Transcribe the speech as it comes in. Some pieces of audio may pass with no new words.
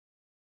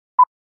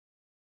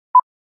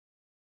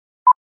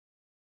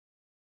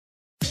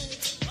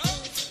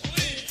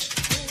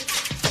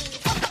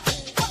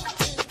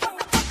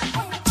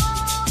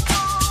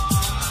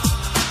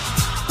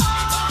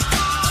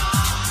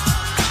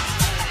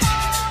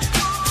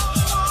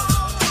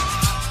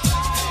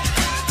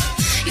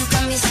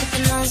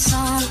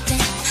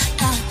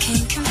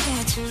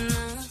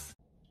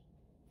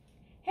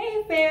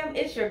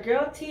your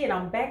girl T, and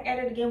I'm back at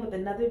it again with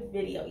another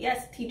video.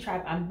 Yes, T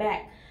Tribe, I'm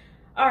back.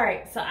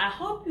 Alright, so I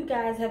hope you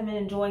guys have been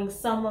enjoying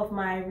some of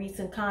my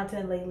recent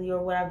content lately,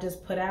 or what I've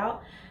just put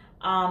out.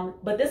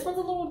 But this one's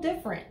a little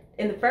different.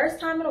 And the first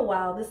time in a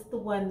while, this is the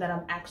one that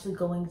I'm actually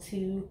going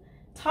to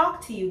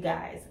talk to you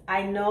guys.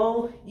 I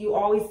know you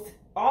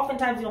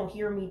oftentimes you don't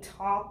hear me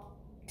talk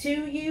to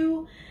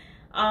you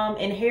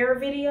in hair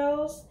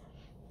videos.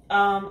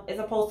 As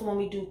opposed to when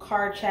we do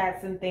car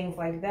chats and things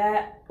like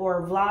that,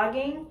 or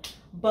vlogging.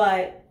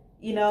 But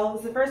you know,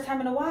 it's the first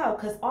time in a while,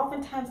 because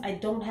oftentimes I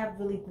don't have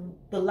really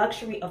the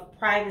luxury of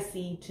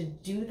privacy to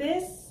do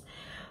this.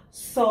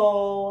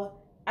 So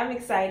I'm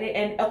excited.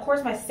 And of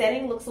course my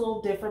setting looks a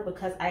little different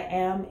because I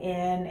am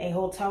in a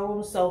hotel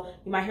room, so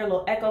you might hear a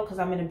little echo because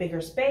I'm in a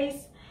bigger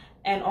space.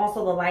 And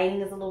also the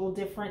lighting is a little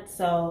different.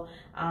 So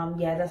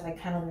yeah, that's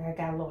like kind of like I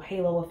got a little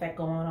halo effect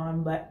going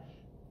on. But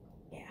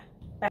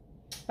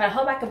I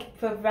hope I can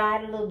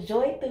provide a little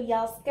joy through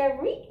y'all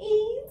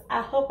screens.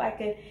 I hope I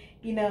could,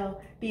 you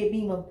know, be a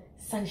beam of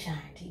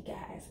sunshine to you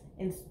guys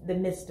in the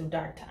midst of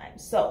dark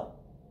times. So, all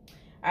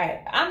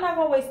right, I'm not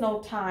gonna waste no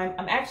time.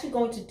 I'm actually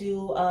going to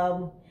do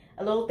a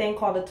little thing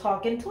called a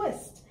talk and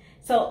twist.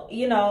 So,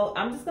 you know,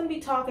 I'm just gonna be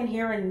talking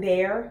here and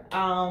there.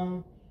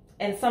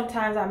 And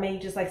sometimes I may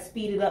just like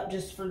speed it up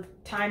just for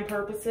time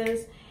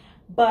purposes.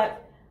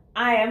 But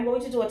I am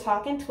going to do a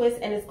talk and twist,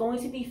 and it's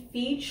going to be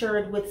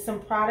featured with some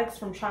products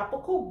from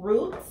Tropical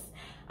Roots.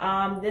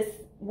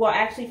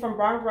 Actually from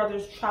Bronner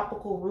Brothers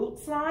Tropical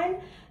Roots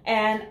line.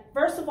 And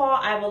first of all,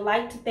 I would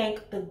like to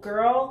thank the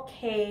Girl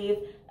Cave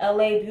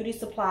LA Beauty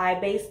Supply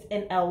based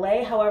in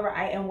LA. However,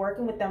 I am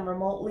working with them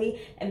remotely,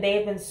 and they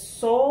have been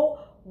so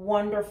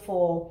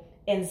wonderful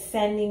in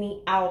sending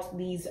me out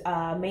these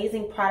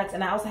amazing products.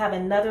 And I also have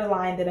another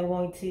line that I'm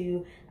going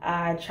to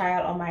try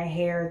out on my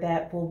hair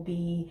that will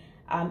be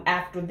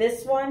after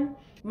this one.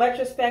 Much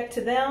respect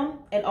to them,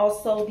 and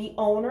also the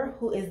owner,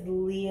 who is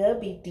Leah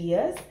B.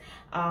 Diaz.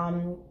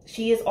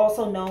 She is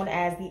also known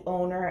as the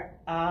owner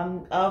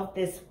of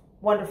this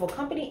wonderful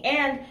company,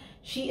 and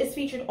she is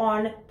featured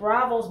on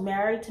Bravo's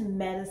Married to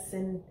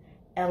Medicine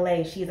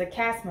LA. She is a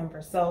cast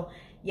member. So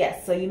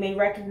yes, so you may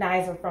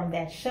recognize her from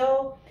that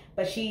show,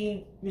 but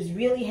she was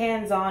really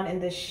hands-on in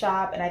this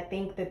shop, and I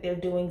think that they're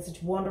doing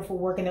such wonderful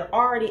work, and they're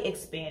already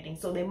expanding,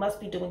 so they must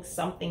be doing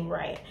something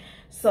right.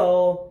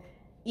 So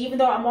even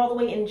though I'm all the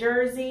way in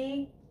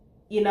Jersey,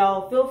 you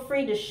know, feel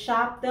free to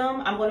shop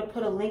them. I'm going to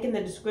put a link in the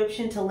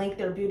description to link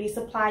their beauty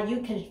supply. You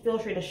can feel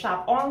free to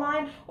shop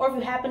online, or if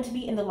you happen to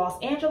be in the Los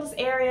Angeles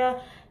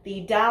area,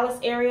 the Dallas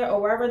area,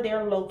 or wherever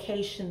their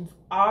locations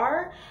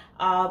are,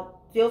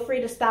 feel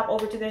free to stop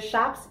over to their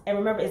shops. And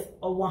remember, it's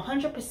a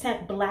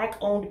 100%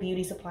 Black-owned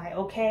beauty supply,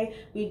 okay?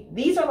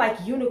 These are like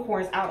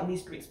unicorns out in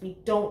these streets. We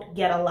don't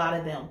get a lot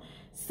of them.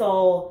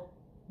 So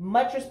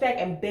much respect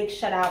and big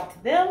shout out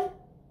to them.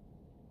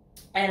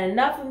 And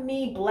enough of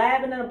me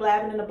blabbing and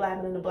blabbing and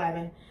blabbing and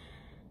blabbing.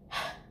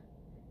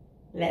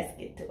 Let's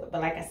get to it.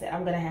 But like I said,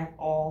 I'm going to have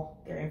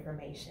all their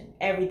information,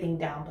 everything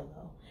down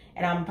below.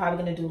 And I'm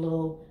probably going to do a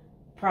little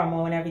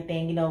promo and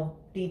everything, you know,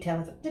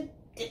 details.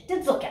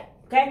 Just look at it,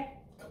 okay?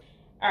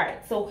 All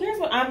right, so here's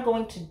what I'm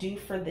going to do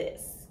for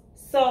this.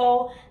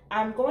 So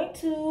I'm going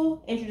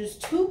to introduce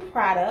two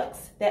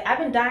products that I've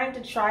been dying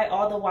to try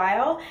all the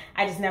while.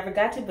 I just never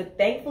got to, but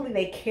thankfully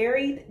they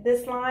carried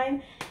this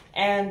line.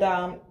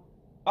 And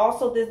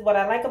also, what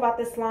I like about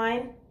this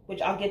line,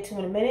 which I'll get to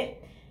in a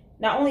minute,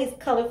 not only is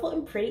colorful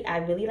and pretty, I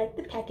really like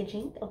the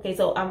packaging. Okay,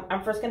 so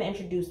I'm first going to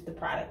introduce the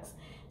products.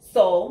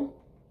 So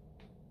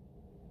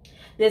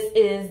this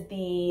is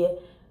the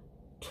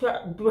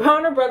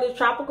Bronner Brothers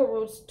Tropical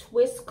Roots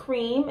Twist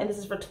Cream, and this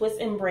is for twists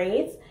and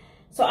braids.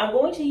 So I'm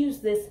going to use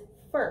this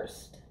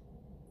first.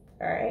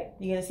 All right,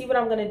 you're going to see what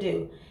I'm going to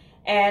do.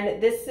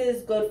 And this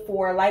is good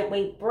for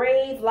lightweight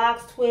braids,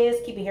 locks,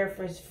 twists, keeping hair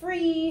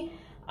frizz-free.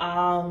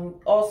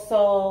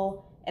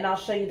 Also, and I'll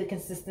show you the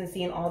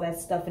consistency and all that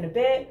stuff in a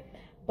bit,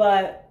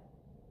 but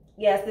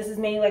yes, this is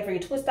mainly like for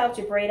your twist outs,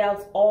 your braid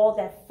outs, all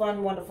that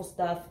fun, wonderful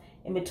stuff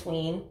in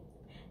between.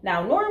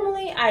 Now,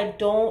 normally I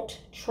don't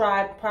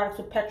try products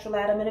with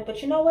petrolatum in it,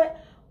 but you know what?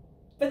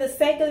 For the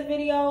sake of the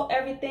video,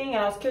 everything,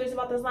 and I was curious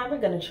about this line, we're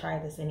going to try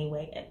this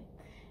anyway. And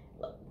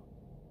look,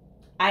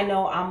 I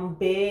know I'm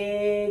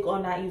big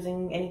on not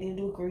using anything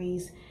to do with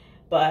grease,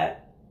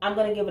 but I'm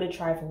going to give it a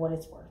try for what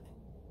it's worth.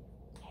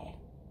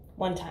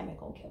 One time it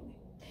gonna kill me.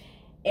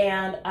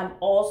 And I'm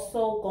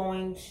also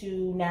going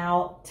to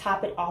now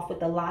top it off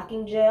with the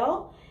locking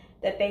gel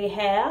that they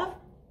have.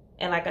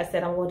 And like I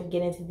said, I'm going to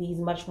get into these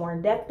much more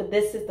in depth, but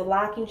this is the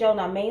locking gel.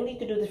 Now mainly you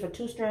can do this for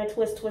two-strand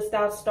twists, twist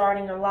outs,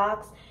 starting your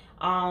locks.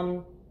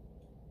 I'm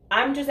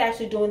just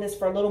actually doing this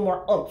for a little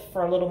more oomph,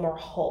 for a little more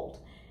hold.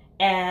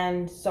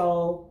 And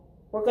so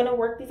we're gonna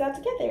work these out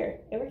together,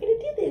 and we're gonna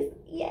do this,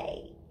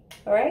 yay.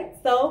 All right,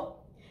 so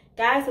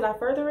guys, without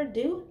further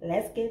ado,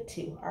 let's get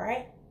to, all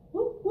right?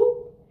 Whoop,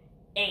 whoop.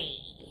 Hey.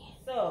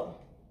 So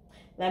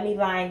let me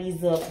line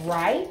these up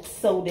right,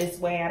 so this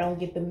way I don't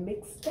get them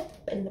mixed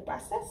up in the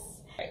process.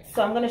 Right,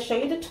 so I'm going to show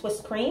you the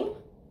twist cream,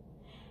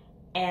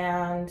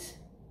 and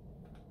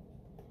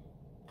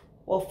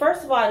Well,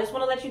 first of all, I just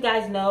want to let you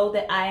guys know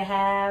that I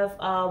have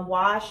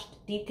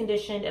washed, deep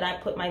conditioned, and I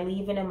put my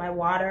leave-in in my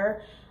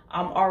water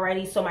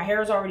already. So my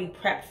hair is already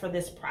prepped for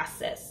this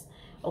process.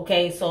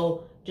 Okay,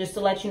 so just to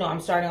let you know,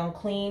 I'm starting on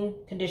clean,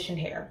 conditioned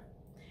hair.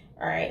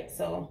 All right,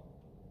 so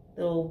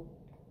little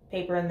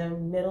paper in the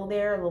middle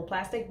there, a little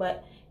plastic,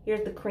 but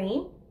here's the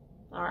cream.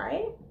 All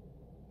right.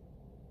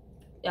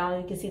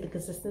 You can see the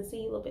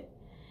consistency a little bit.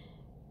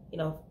 You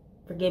know,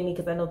 forgive me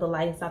because I know the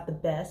lighting's not the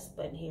best,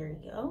 but here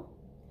you go.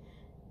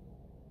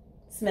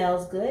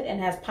 Smells good and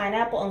has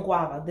pineapple and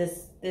guava.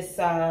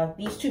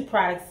 These two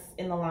products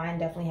in the line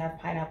definitely have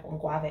pineapple and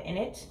guava in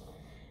it.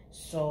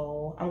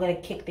 So I'm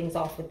gonna kick things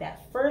off with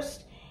that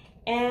first.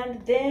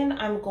 And then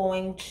I'm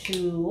going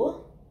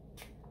to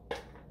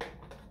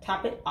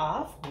top it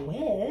off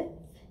with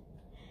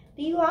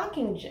the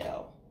locking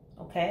gel,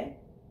 okay?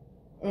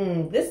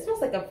 This smells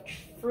like a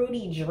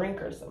fruity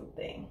drink or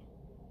something.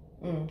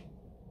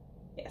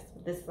 Yes,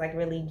 this is like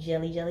really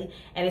jelly.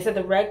 And it said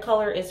the red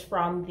color is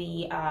from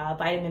the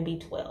vitamin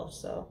B12,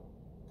 so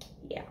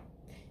yeah.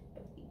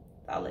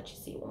 I'll let you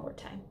see it one more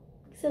time.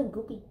 It's so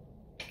goopy.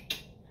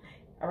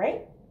 All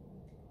right,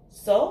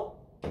 so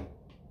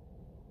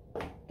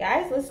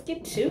guys, let's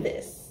get to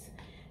this.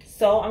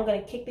 So I'm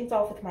gonna kick things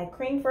off with my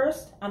cream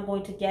first. I'm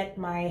going to get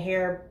my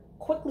hair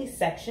quickly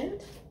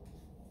sectioned.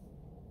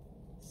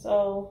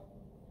 So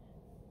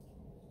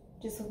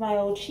just with my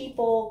old cheap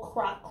old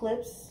crop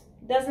clips.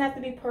 It doesn't have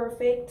to be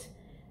perfect.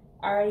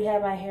 I already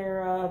have my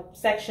hair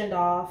sectioned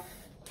off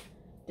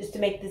just to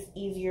make this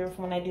easier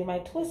for when I do my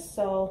twist,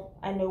 so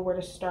I know where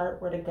to start,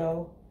 where to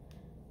go.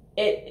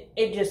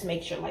 It just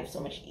makes your life so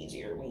much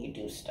easier when you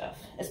do stuff,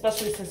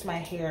 especially since my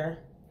hair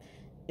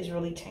is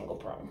really tangle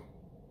prone.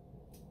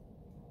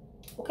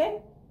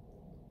 Okay?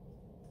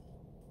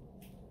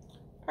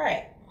 All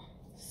right,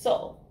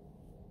 so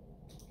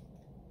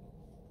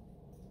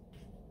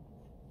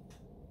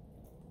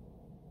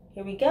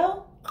here we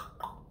go.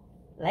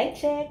 Light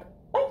check.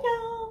 Bye,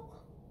 y'all.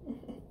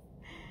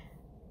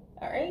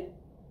 All right.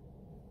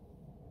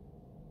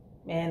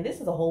 Man,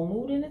 this is a whole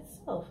mood in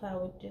itself. I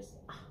would just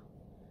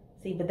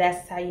see, but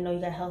that's how you know you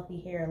got healthy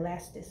hair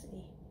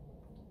elasticity.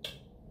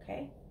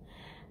 Okay.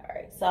 All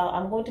right. So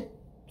I'm going to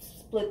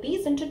split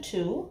these into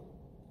two,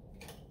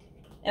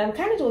 and I'm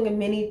kind of doing a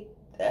mini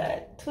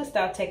twist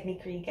out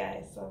technique for you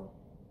guys. So,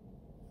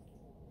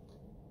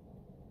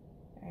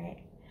 all right.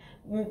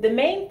 The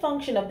main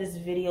function of this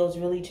video is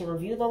really to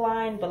review the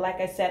line, but like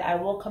I said, I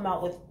will come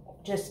out with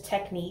just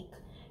technique,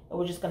 and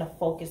we're just going to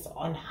focus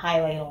on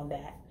highlight on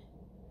that.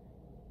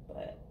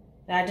 But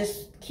now,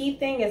 just key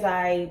thing is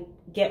I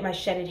get my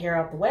shedded hair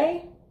out the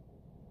way,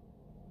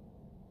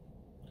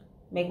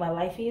 make my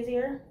life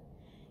easier,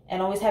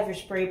 and always have your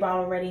spray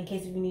bottle ready in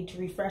case if you need to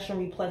refresh and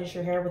replenish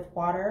your hair with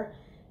water,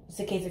 just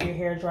in case if your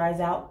hair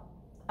dries out.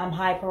 I'm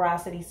high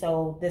porosity,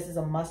 so this is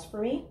a must for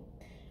me.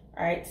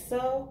 All right,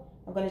 so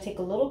I'm going to take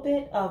a little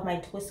bit of my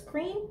twist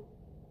cream.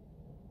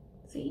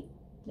 See,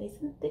 nice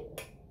and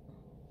thick.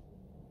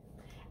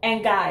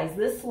 And guys,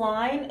 this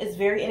line is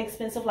very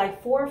inexpensive,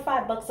 like $4 or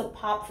 $5 a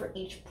pop for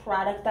each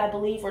product, I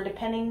believe, or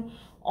depending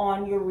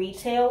on your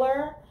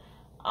retailer.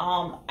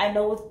 I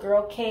know with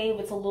Girl Cave,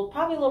 it's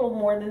probably a little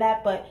more than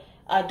that, but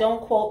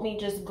don't quote me.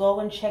 Just go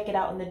and check it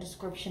out in the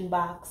description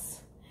box.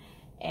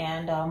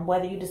 And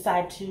whether you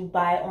decide to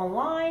buy it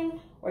online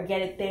or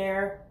get it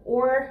there,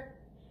 or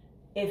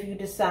if you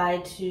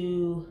decide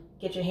to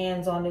get your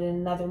hands on it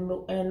in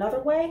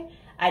another way,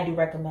 I do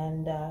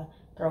recommend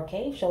Girl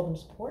Cave. Show them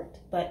support.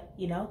 But,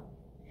 you know,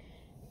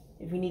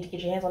 if you need to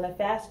get your hands on it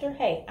faster,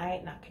 hey, I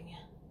ain't knocking you.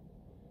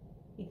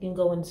 You can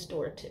go in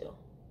store too.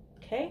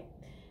 Okay?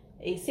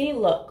 You see,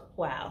 look,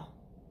 wow.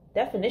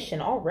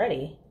 Definition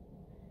already.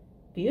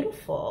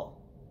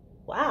 Beautiful.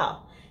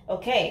 Wow.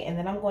 Okay, and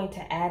then I'm going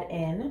to add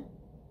in,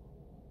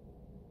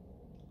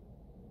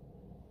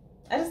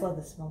 I just love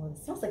the smell of it.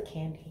 It smells like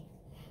candy.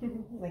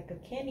 Like a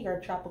candy or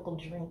a tropical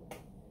drink.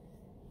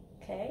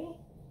 Okay.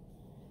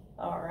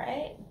 All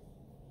right.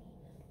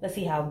 Let's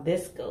see how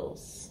this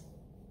goes.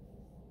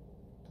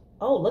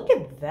 Oh, look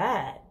at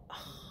that.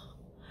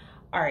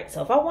 All right.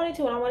 So if I wanted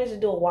to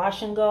do a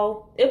wash and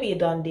go, it'll be a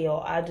done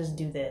deal. I'll just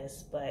do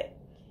this. But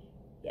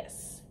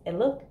yes. And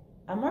look,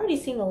 I'm already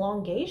seeing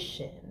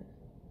elongation.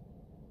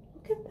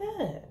 Look at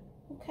that.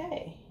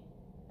 Okay.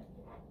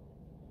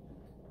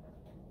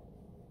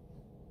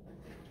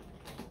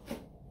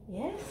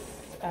 Yes.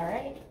 All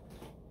right.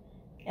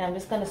 And I'm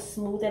just going to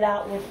smooth it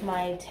out with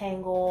my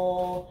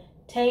Tangle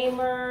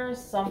Tamer.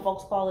 Some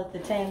folks call it the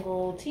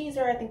Tangle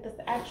Teaser. I think that's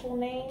the actual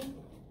name.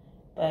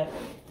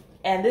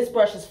 And this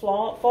brush is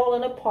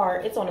falling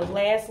apart. It's on its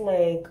last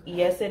leg.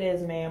 Yes, it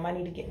is, ma'am. I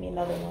need to get me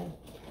another one.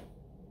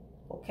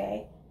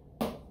 Okay.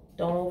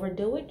 Don't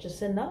overdo it.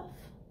 Just enough.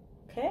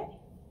 Okay.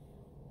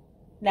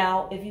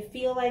 Now, if you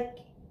feel like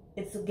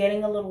it's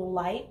getting a little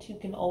light, you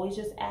can always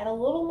just add a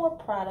little more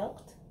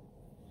product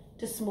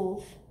to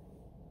smooth.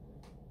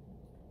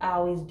 I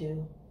always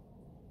do.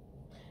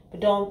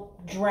 But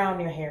don't drown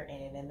your hair in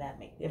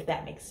it, if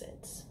that makes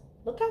sense.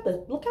 Look how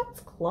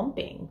it's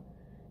clumping.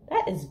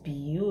 That is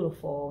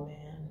beautiful,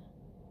 man.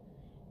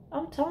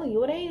 I'm telling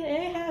you, it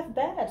ain't half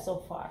bad so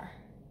far.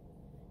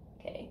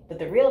 Okay, but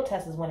the real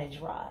test is when it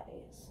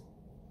dries.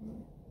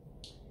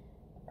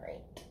 All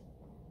right.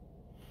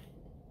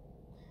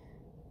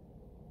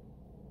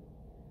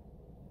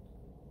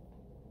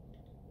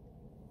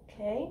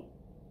 Okay.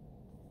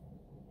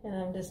 And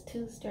I'm just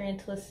twisting and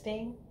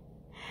twisting.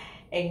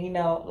 And you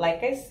know,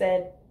 like I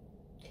said,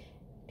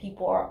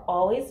 people are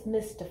always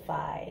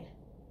mystified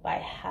by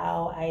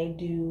how I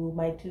do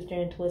my twister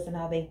and twist and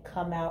how they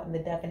come out and the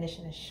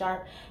definition is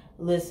sharp.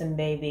 Listen,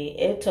 baby,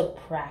 it took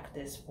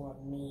practice for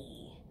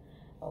me,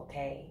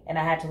 okay? And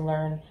I had to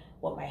learn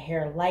what my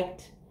hair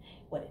liked,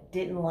 what it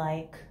didn't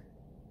like,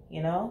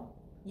 you know?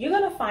 You're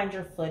gonna find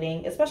your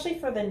footing, especially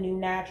for the new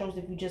naturals,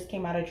 if you just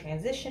came out of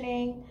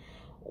transitioning,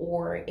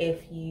 or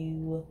if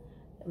you,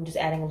 I'm just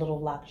adding a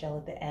little lock gel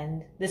at the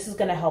end. This is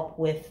gonna help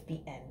with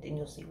the end, and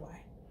you'll see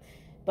why.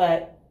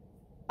 But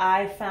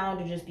I found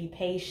to just be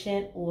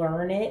patient,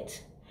 learn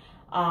it.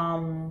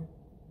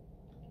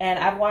 And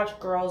I've watched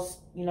girls,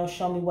 you know,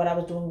 show me what I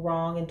was doing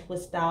wrong and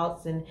twist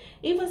outs. And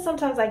even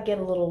sometimes I get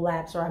a little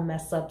lapse or I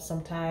mess up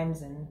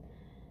sometimes and,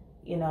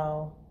 you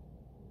know,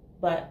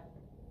 but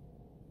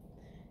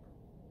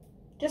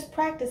just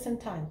practice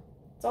and time.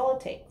 That's all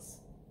it takes.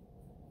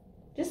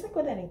 Just like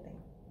with anything.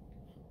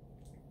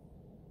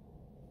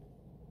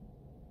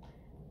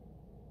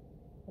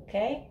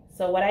 Okay,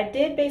 so what I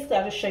did basically,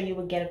 I'll just show you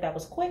again if that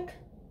was quick.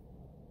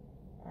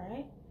 All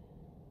right.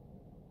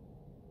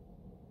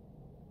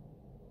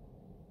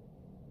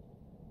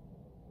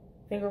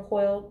 Finger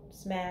coiled,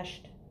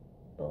 smashed,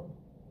 boom.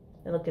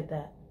 And look at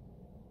that.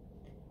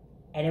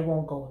 And it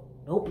won't go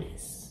no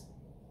place.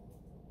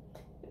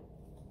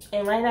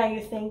 And right now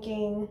you're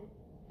thinking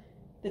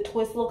the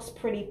twist looks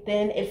pretty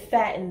thin. It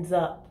fattens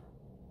up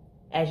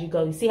as you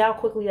go. You see how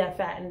quickly that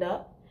fattened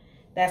up?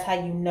 That's how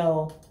you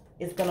know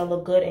it's gonna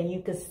look good, and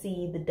you can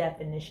see the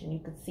definition. You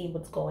can see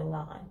what's going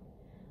on,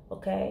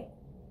 okay?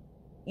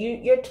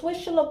 Your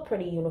twist should look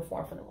pretty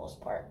uniform for the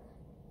most part.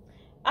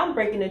 I'm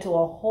breaking into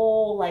a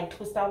whole like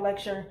twist out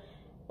lecture,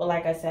 but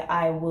like I said,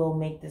 I will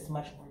make this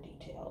much more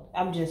detailed.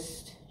 I'm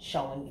just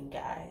showing you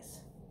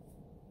guys,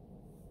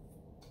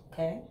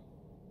 okay?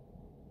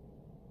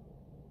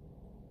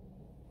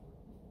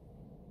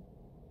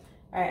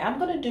 All right, I'm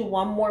gonna do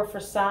one more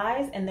for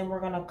size, and then we're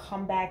gonna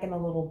come back in a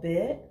little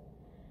bit.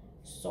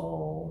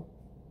 So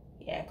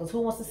yeah, because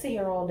who wants to sit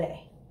here all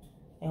day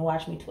and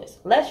watch me twist?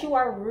 Unless you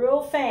are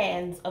real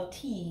fans of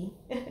tea,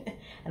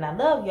 and I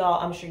love y'all,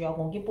 I'm sure y'all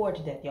gonna get bored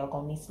to death. Y'all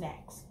gonna need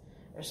snacks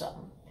or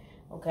something.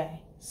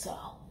 Okay, so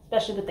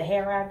especially with the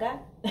hair I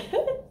got.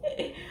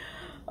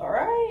 All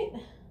right,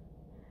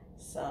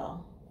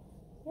 so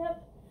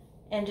yep,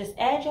 and just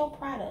add your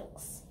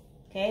products,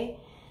 okay?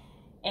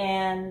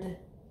 And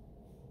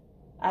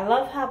I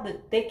love how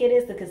thick it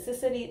is, the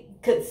consistency,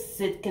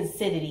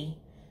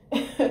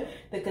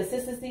 the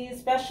consistency,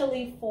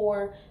 especially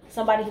for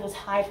somebody who is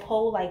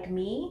hypo like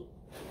me,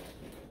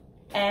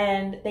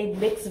 and they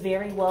mix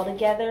very well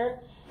together.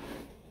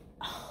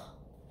 Oh,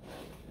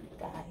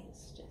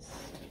 guys, just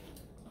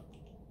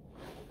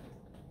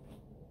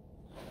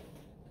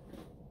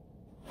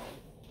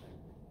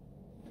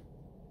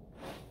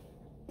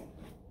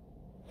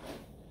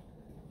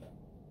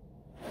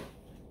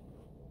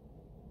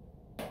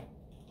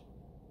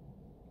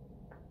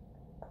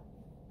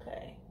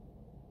okay.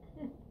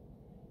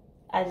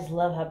 I just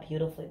love how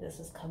beautifully this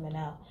is coming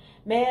out.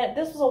 Man,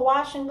 this was a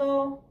wash and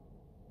go.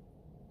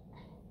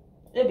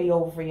 It'll be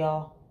over for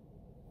y'all.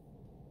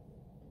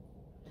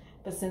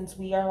 But since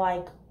we are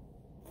like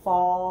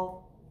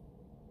fall,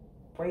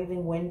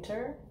 braving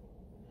winter,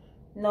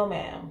 no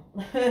ma'am.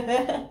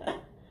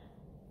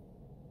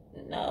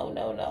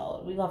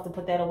 No. We're gonna have to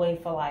put that away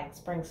for like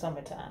spring,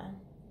 summertime.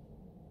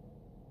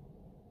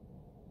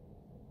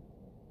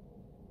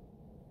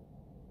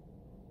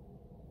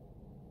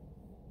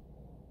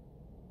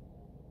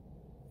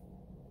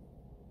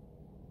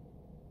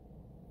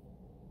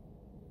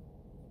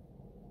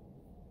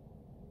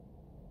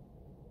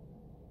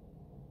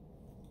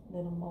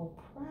 Little more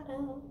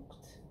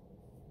product.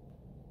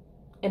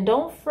 And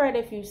don't fret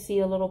if you see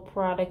a little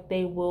product,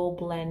 they will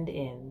blend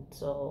in,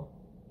 so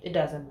it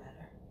doesn't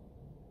matter.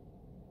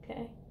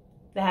 Okay,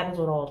 that happens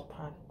with all the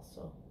products,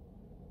 so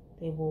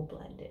they will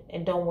blend it.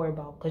 And don't worry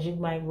about, because you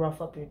might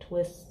rough up your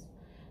twists,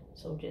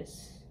 so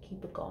just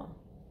keep it going.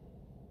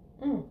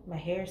 My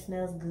hair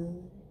smells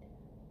good,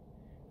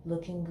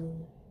 looking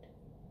good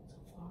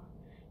so far,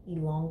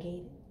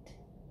 elongated.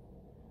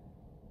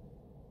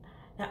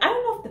 Now, I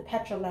don't know if the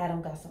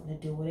petrolatum got something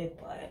to do with it,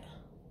 but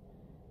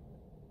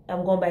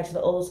I'm going back to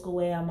the old school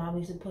way our mom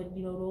used to put,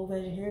 you know, the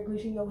old-fashioned hair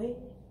grease in your head.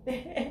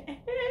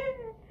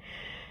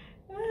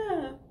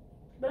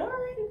 But all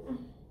right.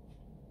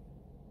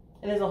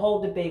 And there's a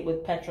whole debate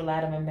with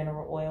petrolatum and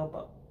mineral oil,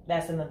 but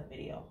that's another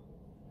video.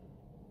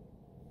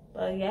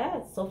 But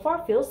yeah, so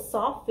far feels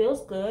soft,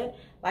 feels good.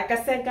 Like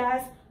I said,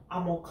 guys,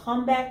 I'm gonna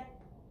come back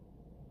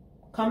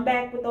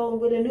with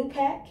a new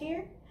pack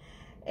here,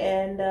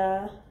 and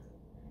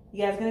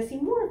you guys are gonna see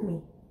more of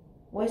me.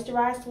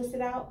 Moisturize, twist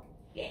it out.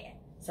 Yeah.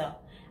 So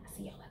I'll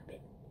see y'all in a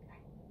bit.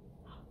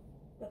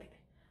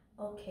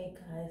 Okay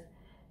guys,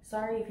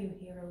 sorry if you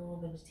hear a little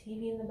bit of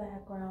TV in the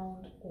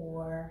background,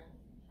 or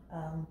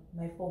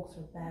my folks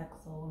are back,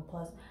 so, and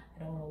plus I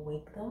don't want to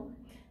wake them.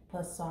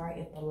 Plus, sorry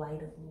if the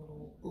light is a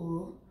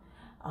little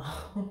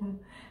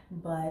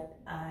but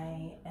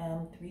I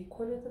am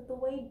 3/4 of the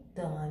way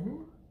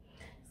done.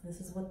 So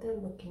this is what they're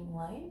looking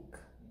like.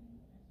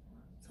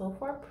 So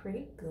far,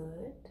 pretty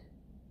good.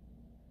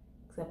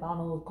 Except I don't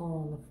know what's going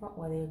on in the front,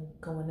 where they're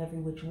going every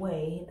which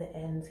way, the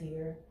ends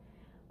here.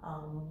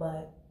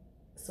 But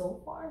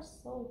so far,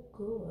 so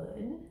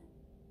good.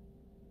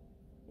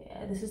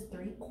 Yeah, this is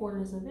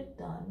 3/4 of it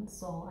done.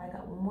 So I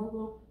got one more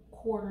little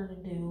quarter to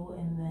do,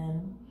 and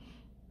then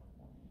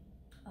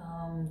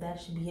that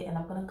should be it. And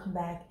I'm gonna come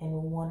back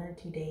in 1 or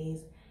 2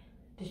 days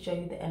to show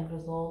you the end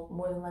result.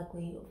 More than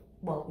likely,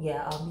 well,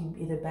 yeah, I'll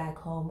be either back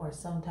home or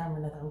sometime or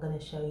another. I'm gonna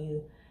show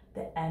you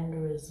the end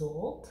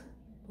result.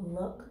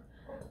 Look,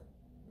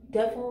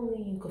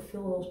 definitely you could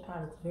feel those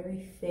products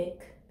very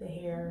thick. The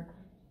hair,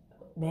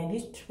 man,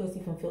 these twists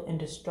even feel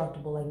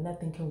indestructible, like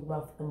nothing can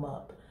rough them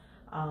up.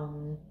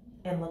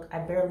 And look, I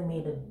barely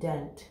made a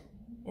dent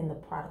in the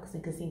products. You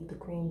can see the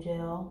cream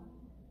gel,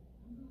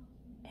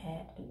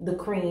 and the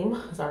cream,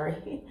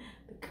 sorry,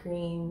 the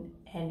cream,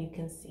 and you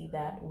can see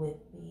that with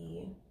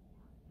the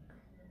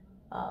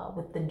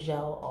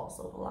gel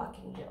also, the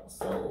locking gel.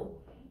 So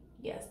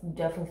yes, you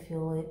definitely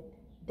feel it.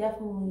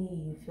 Definitely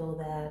you feel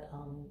that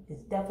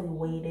it's definitely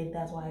weighted.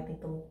 That's why I think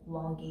the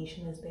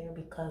elongation is there,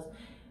 because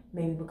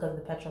maybe because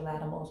of the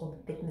petrolatum, also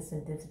the thickness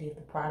and density of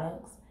the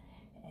products.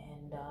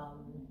 And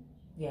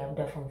yeah, I'm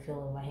definitely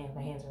feeling my hands.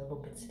 My hands are a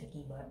little bit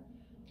sticky, but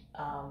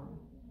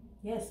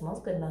yeah, it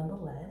smells good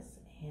nonetheless.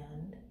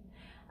 And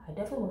I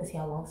definitely want to see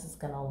how long this is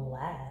gonna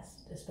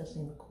last,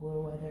 especially in the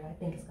cooler weather. I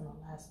think it's gonna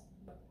last,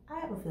 I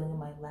have a feeling it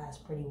might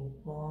last pretty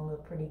long or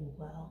pretty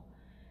well.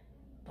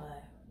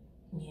 But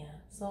yeah,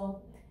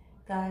 so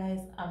guys,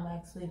 I'm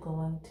actually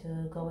going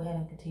to go ahead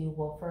and continue.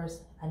 Well,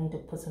 first I need to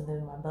put something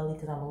in my belly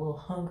because I'm a little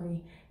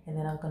hungry, and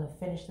then I'm gonna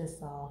finish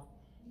this off,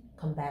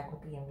 come back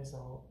with the end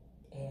result,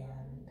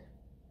 and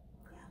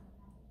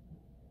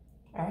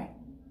yeah. All right,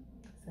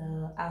 so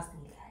I'll see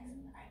you guys.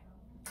 All right,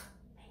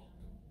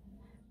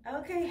 bye.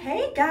 Okay,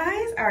 hey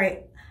guys. All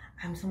right,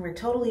 I'm somewhere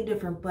totally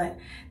different, but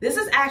this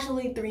is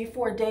actually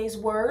 3-4 days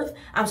worth.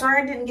 I'm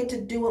sorry I didn't get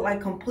to do it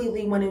like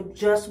completely when it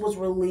just was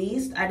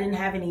released. I didn't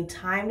have any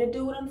time to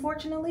do it,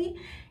 unfortunately.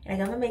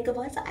 And I got my makeup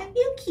on, so I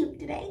feel cute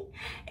today.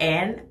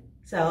 And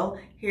so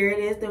here it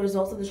is, the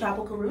results of the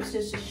tropical roots,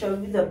 just to show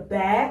you the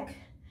back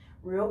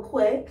real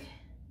quick.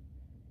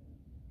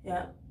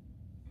 Yeah.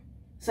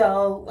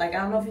 So, like, I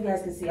don't know if you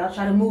guys can see. I'll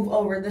try to move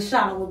over the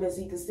shot a little bit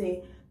so you can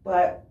see.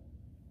 But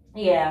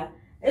yeah.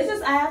 It's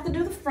just, I have to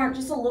do the front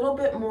just a little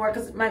bit more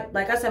because,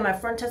 like I said, my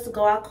front tends to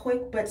go out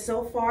quick. But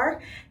so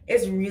far,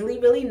 it's really,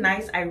 really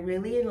nice. I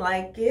really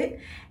like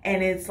it.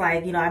 And it's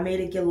like, you know, I made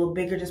it get a little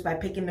bigger just by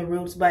picking the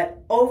roots.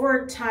 But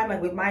over time,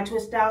 like with my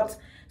twist outs,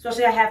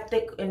 especially I have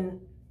thick and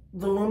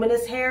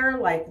voluminous hair,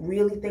 like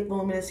really thick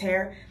voluminous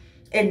hair,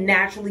 it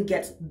naturally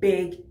gets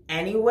big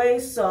anyway.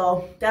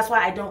 So that's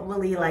why I don't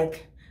really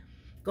like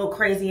go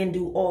crazy and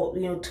do all,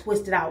 you know,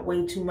 twist it out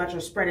way too much or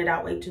spread it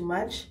out way too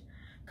much.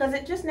 Because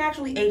it just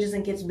naturally ages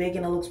and gets big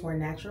and it looks more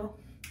natural.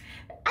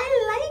 I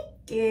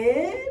like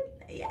it.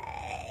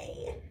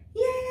 Yay.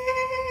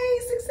 Yay.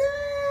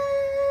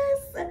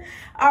 Success.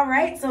 All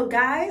right. So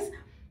guys,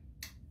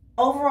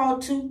 overall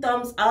 2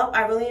 thumbs up.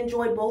 I really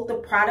enjoyed both the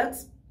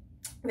products.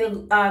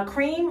 The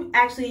cream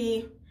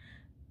actually,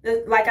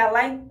 like I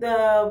like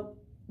the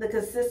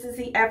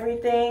consistency,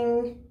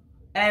 everything.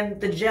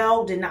 And the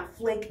gel did not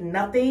flake,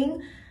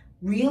 nothing.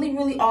 Really,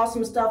 really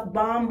awesome stuff.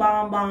 Bomb,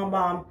 bomb, bomb,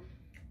 bomb.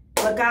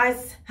 But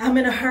guys, I'm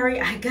in a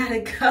hurry. I gotta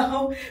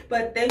go.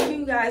 But thank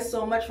you guys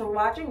so much for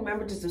watching.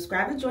 Remember to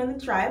subscribe and join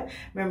the tribe.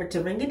 Remember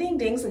to ring a ding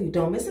ding so you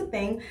don't miss a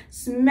thing.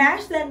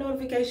 Smash that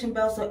notification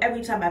bell so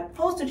every time I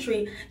post a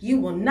treat, you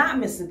will not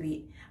miss a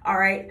beat. All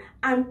right,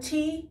 I'm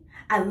T.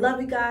 I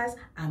love you guys.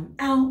 I'm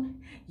out.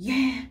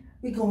 Yeah,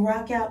 we gonna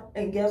rock out.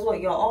 And guess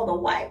what, y'all? All the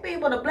white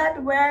people, the black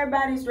people,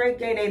 everybody straight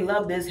gay, they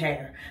love this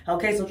hair.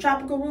 Okay, so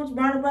Tropical Roots,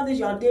 Bronner Brothers,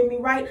 y'all did me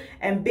right.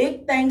 And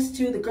big thanks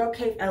to the Girl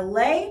Cave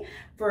LA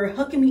for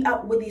hooking me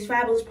up with these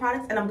fabulous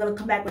products. And I'm gonna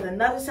come back with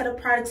another set of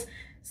products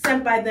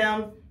sent by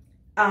them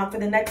for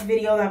the next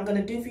video that I'm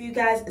gonna do for you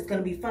guys. It's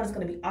gonna be fun, it's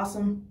gonna be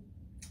awesome.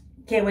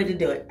 Can't wait to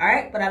do it, all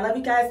right? But I love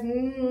you guys.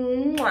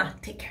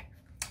 Mwah. Take care.